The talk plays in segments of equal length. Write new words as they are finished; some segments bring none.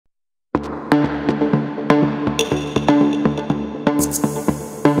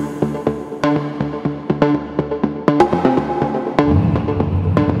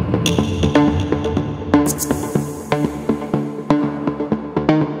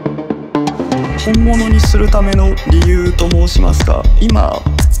本物にするための理由と申しますか、今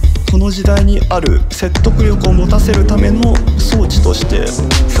この時代にある説得力を持たせるための装置として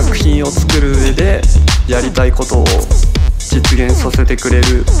作品を作る上でやりたいことを実現させてくれ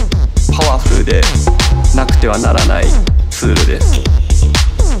るパワフルでなくてはならないツールです。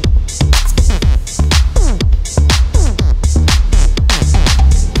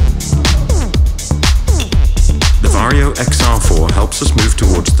The Varjo XR-4 helps us move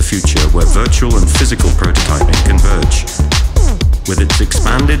towards the future where virtual and physical prototyping converge. With its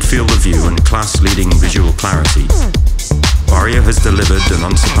expanded field of view and class-leading visual clarity, Varjo has delivered an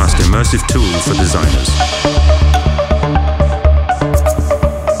unsurpassed immersive tool for designers.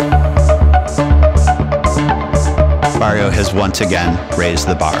 Varjo has once again raised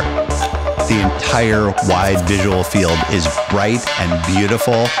the bar. The entire wide visual field is bright and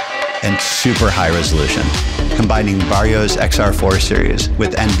beautiful and super high resolution. Combining Varjo's XR-4 series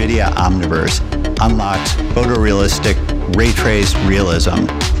with NVIDIA Omniverse unlocks photorealistic ray trace realism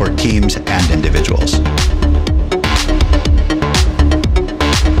for teams and individuals.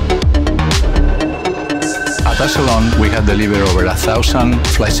 At Echelon, we have delivered over 1,000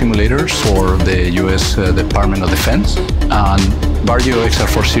 flight simulators for the US Department of Defense. And Varjo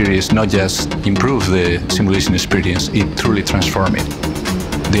XR-4 series not just improved the simulation experience, it truly transformed it.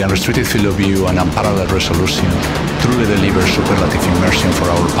 The unrestricted field of view and unparalleled resolution truly deliver superlative immersion for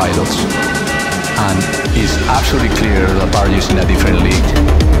our pilots. And it's absolutely clear that Varjo is in a different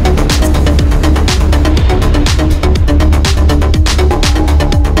league.